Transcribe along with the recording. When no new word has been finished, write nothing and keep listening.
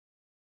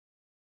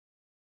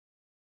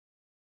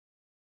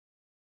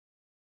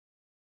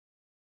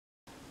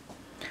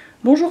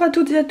Bonjour à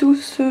toutes et à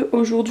tous,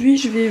 aujourd'hui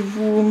je vais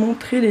vous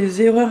montrer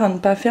les erreurs à ne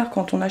pas faire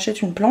quand on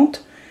achète une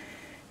plante.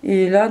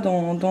 Et là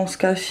dans ce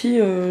cas-ci,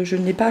 je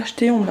ne l'ai pas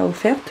achetée, on me l'a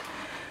offerte.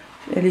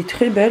 Elle est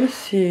très belle,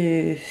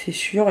 c'est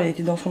sûr, elle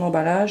était dans son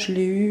emballage, je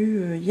l'ai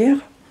eue hier.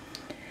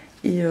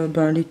 Et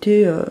elle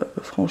était,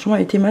 franchement,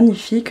 elle était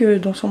magnifique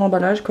dans son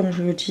emballage comme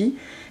je le dis.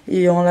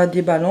 Et en la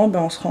déballant,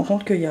 on se rend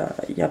compte qu'il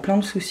y a plein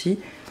de soucis.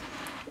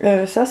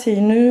 Ça c'est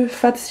une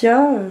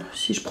fastia,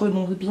 si je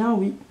prononce bien,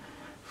 oui.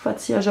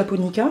 Fastia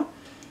japonica.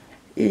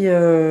 Et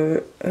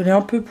elle est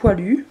un peu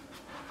poilue.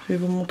 Je vais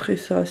vous montrer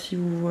ça si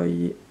vous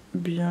voyez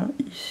bien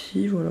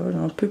ici. Voilà, elle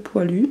est un peu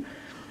poilue.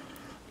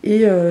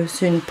 Et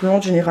c'est une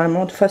plante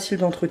généralement facile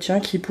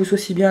d'entretien qui pousse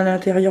aussi bien à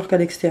l'intérieur qu'à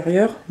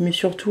l'extérieur, mais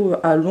surtout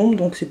à l'ombre.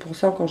 Donc c'est pour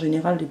ça qu'en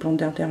général les plantes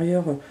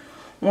d'intérieur,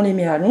 on les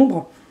met à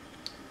l'ombre.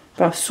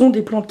 Enfin, ce sont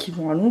des plantes qui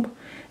vont à l'ombre.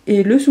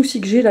 Et le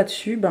souci que j'ai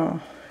là-dessus,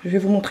 je vais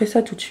vous montrer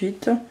ça tout de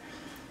suite.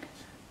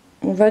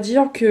 On va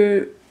dire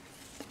que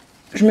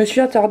je me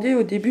suis attardée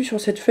au début sur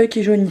cette feuille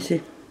qui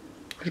jaunissait.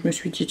 Je me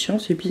suis dit tiens,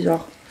 c'est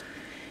bizarre.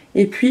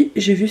 Et puis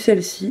j'ai vu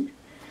celle-ci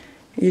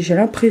et j'ai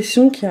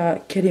l'impression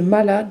qu'elle est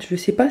malade. Je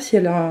sais pas si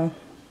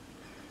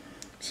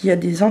s'il y a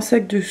des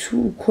insectes dessous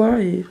ou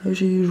quoi. Et là,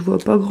 je vois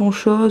pas grand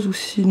chose, ou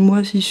si c'est une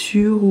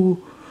moisissure, ou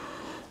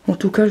en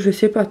tout cas je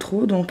sais pas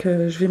trop. Donc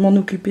je vais m'en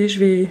occuper. Je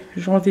vais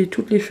enlever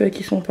toutes les feuilles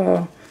qui sont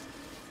pas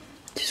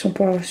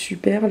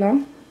super là.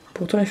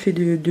 Pourtant elle fait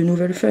de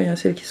nouvelles feuilles, hein.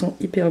 Celles qui sont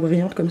hyper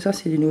brillantes comme ça,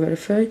 c'est des nouvelles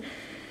feuilles.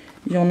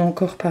 Il y en a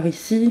encore par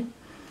ici.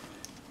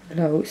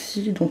 Là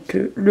aussi, donc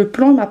le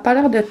plant n'a pas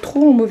l'air d'être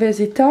trop en mauvais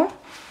état.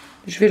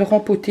 Je vais le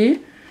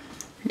rempoter,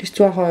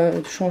 histoire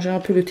de changer un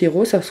peu le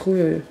terreau. Ça se trouve,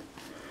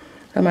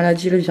 la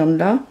maladie elle vient de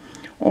là.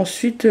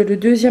 Ensuite, le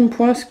deuxième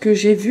point, ce que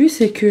j'ai vu,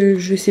 c'est que,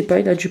 je sais pas,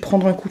 il a dû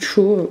prendre un coup de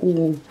chaud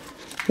ou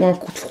un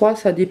coup de froid,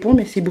 ça dépend,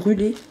 mais c'est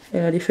brûlé.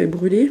 Elle a les feuilles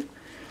brûlées.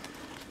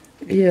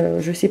 Et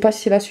je sais pas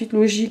si c'est la suite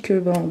logique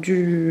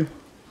du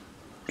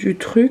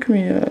truc,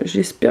 mais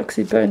j'espère que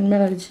c'est pas une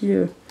maladie...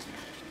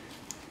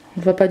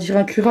 on va pas dire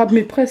incurable,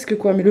 mais presque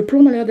quoi. Mais le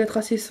plomb a l'air d'être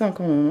assez sain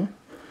quand même, hein.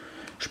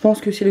 Je pense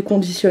que c'est le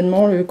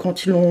conditionnement,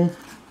 quand ils l'ont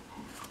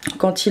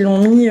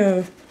mis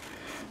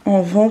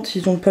en vente,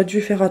 ils n'ont pas dû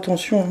faire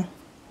attention, hein.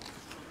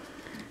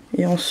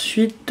 Et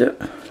ensuite,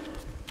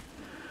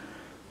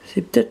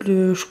 c'est peut-être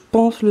je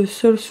pense, le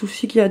seul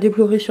souci qu'il y a à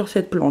déplorer sur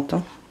cette plante,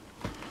 hein.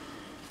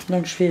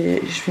 Donc je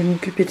vais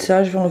m'occuper de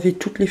ça. Je vais enlever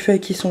toutes les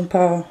feuilles qui sont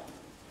pas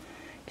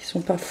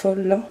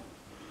folles là.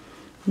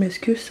 Mais est-ce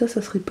que ça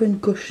serait pas une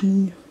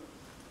cochenille?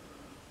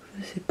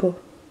 Je sais pas.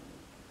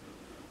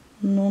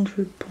 Non,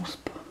 je pense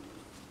pas.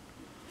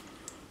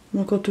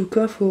 Donc en tout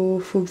cas,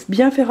 faut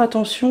bien faire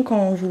attention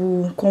quand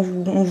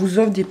on vous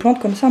offre des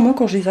plantes comme ça. Moi,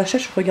 quand je les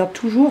achète, je regarde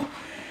toujours.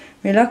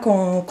 Mais là,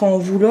 quand on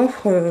vous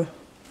l'offre,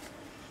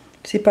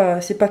 c'est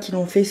pas qu'ils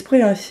l'ont fait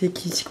exprès, hein, c'est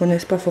qu'ils s'y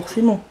connaissent pas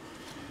forcément.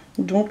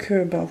 Donc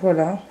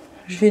voilà,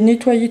 je vais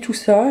nettoyer tout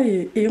ça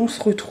et on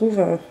se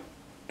retrouve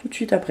tout de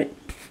suite après.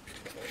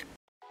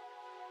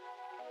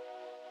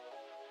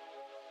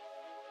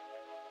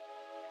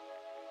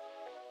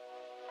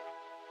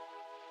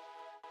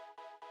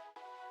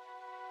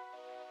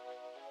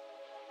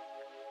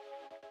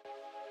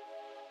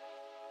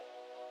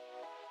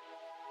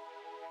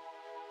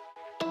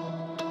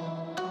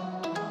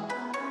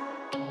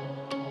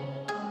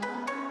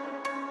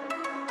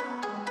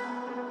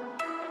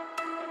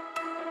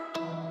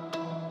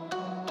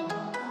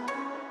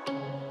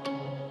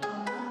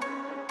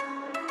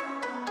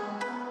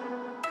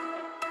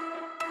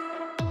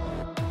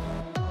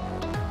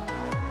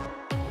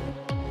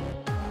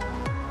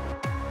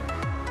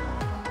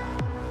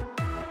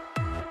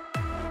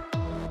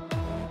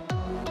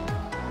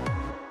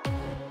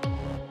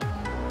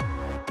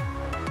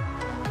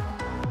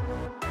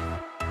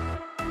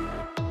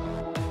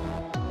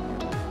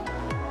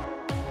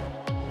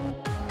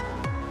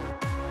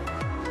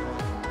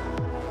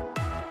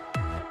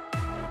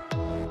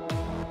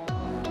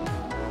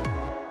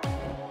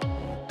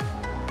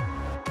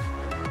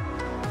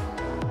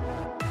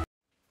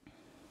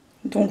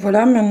 Donc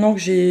voilà, maintenant que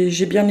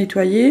j'ai bien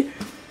nettoyé,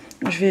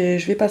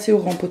 je vais passer au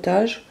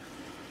rempotage.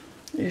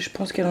 Et je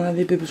pense qu'elle en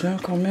avait besoin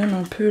quand même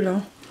un peu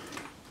là.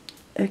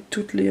 Avec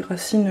toutes les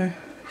racines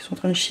qui sont en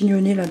train de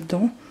chignonner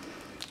là-dedans.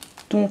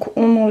 Donc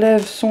on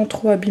enlève sans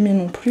trop abîmer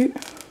non plus.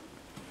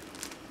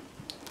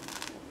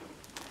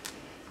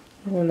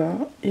 Voilà,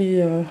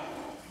 et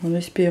en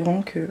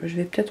espérant que... Je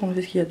vais peut-être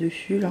enlever ce qu'il y a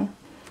dessus là.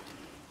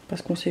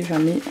 Parce qu'on sait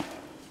jamais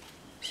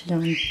s'il y a un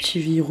petit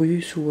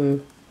virus ou...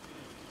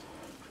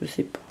 je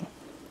sais pas.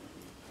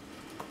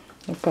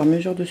 Donc par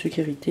mesure de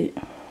sécurité,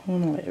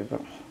 on enlève.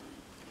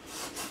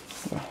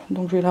 Voilà.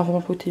 Donc je vais la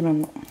rempoter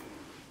maintenant.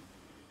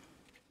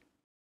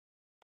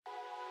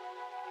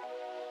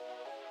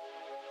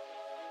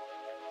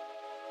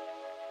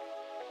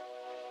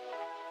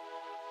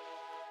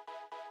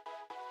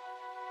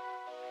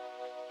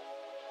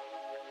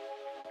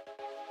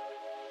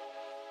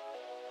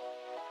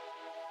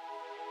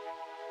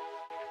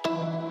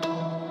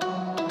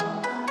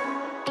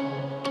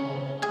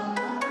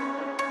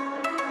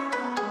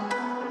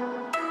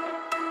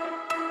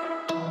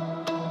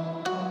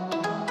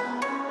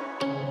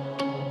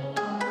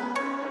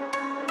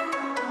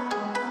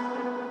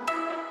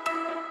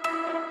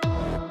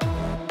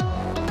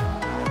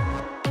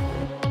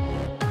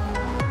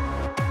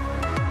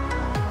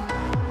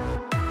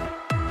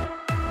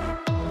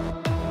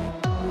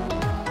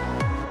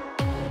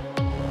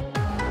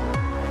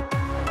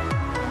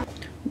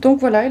 Donc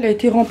voilà, elle a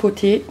été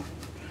rempotée.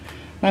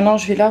 Maintenant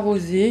je vais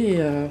l'arroser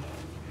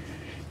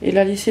et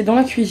la laisser dans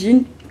la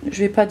cuisine.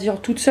 Je vais pas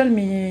dire toute seule,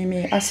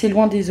 mais assez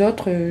loin des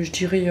autres. Je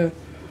dirais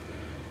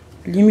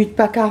limite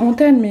pas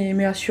quarantaine,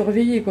 mais à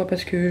surveiller quoi,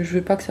 parce que je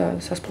veux pas que ça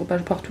se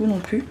propage partout non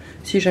plus,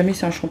 si jamais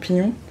c'est un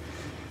champignon.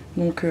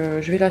 Donc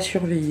je vais la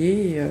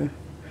surveiller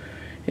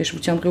et je vous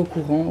tiendrai au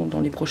courant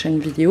dans les prochaines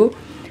vidéos.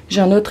 J'ai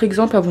un autre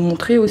exemple à vous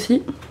montrer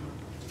aussi.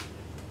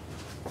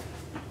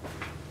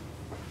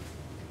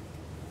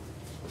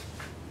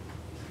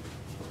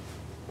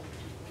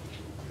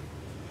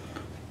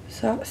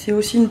 Ça, c'est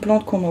aussi une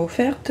plante qu'on m'a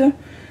offerte.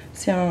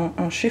 C'est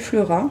un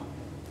cheffleurat.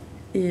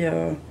 Et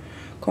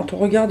quand on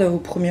regarde au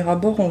premier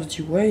abord, on se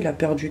dit ouais, il a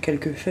perdu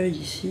quelques feuilles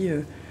ici.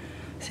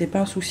 C'est pas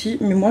un souci.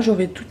 Mais moi,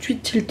 j'aurais tout de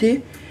suite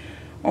tilté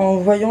en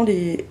voyant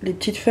les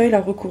petites feuilles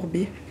la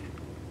recourber.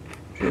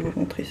 Je vais vous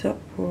montrer ça.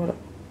 Voilà.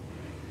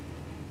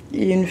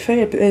 Et une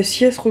feuille,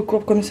 si elle se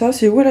recourbe comme ça,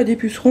 c'est où elle a des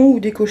pucerons ou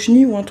des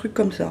cochenilles ou un truc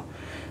comme ça.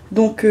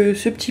 Donc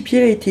ce petit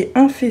pied a été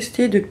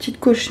infesté de petites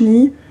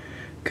cochenilles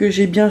que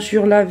j'ai bien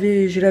sûr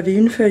lavé. J'ai lavé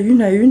une feuille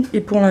une à une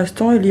et pour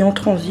l'instant elle est en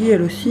transit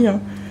elle aussi.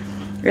 Hein.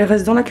 Elle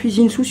reste dans la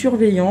cuisine sous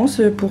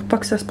surveillance pour pas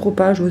que ça se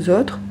propage aux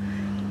autres.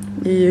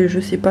 Et je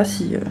sais pas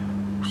si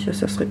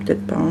ça serait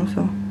peut-être pas hein,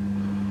 ça.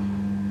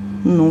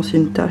 Non, c'est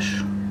une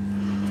tache.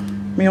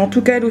 Mais en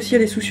tout cas elle aussi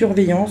elle est sous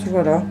surveillance,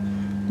 voilà.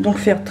 Donc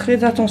faire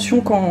très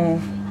attention quand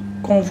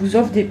on vous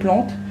offre des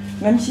plantes.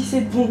 Même si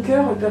c'est de bon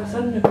cœur,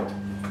 personne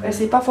elle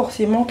sait pas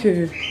forcément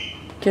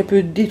qu'elle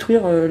peut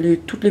détruire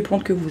toutes les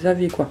plantes que vous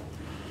avez quoi.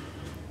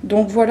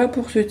 Donc voilà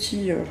pour ce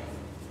petit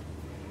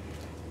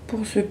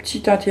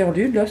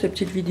interlude là, cette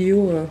petite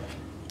vidéo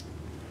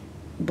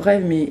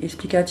brève mais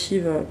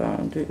explicative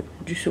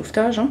du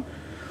sauvetage. Hein.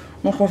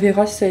 Donc on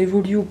verra si ça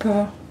évolue ou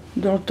pas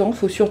dans le temps. Il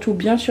faut surtout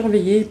bien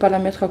surveiller et pas la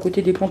mettre à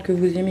côté des plantes que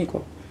vous aimez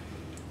quoi.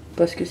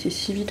 Parce que c'est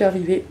si vite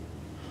arrivé.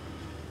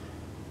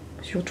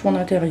 Surtout en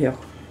intérieur.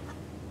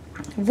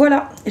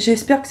 Voilà,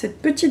 j'espère que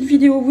cette petite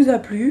vidéo vous a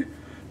plu.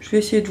 Je vais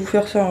essayer de vous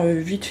faire ça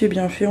vite fait,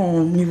 bien fait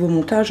en niveau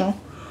montage. Hein,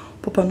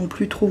 pour pas non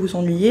plus trop vous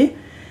ennuyer.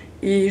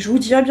 Et je vous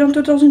dis à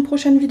bientôt dans une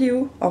prochaine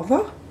vidéo. Au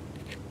revoir.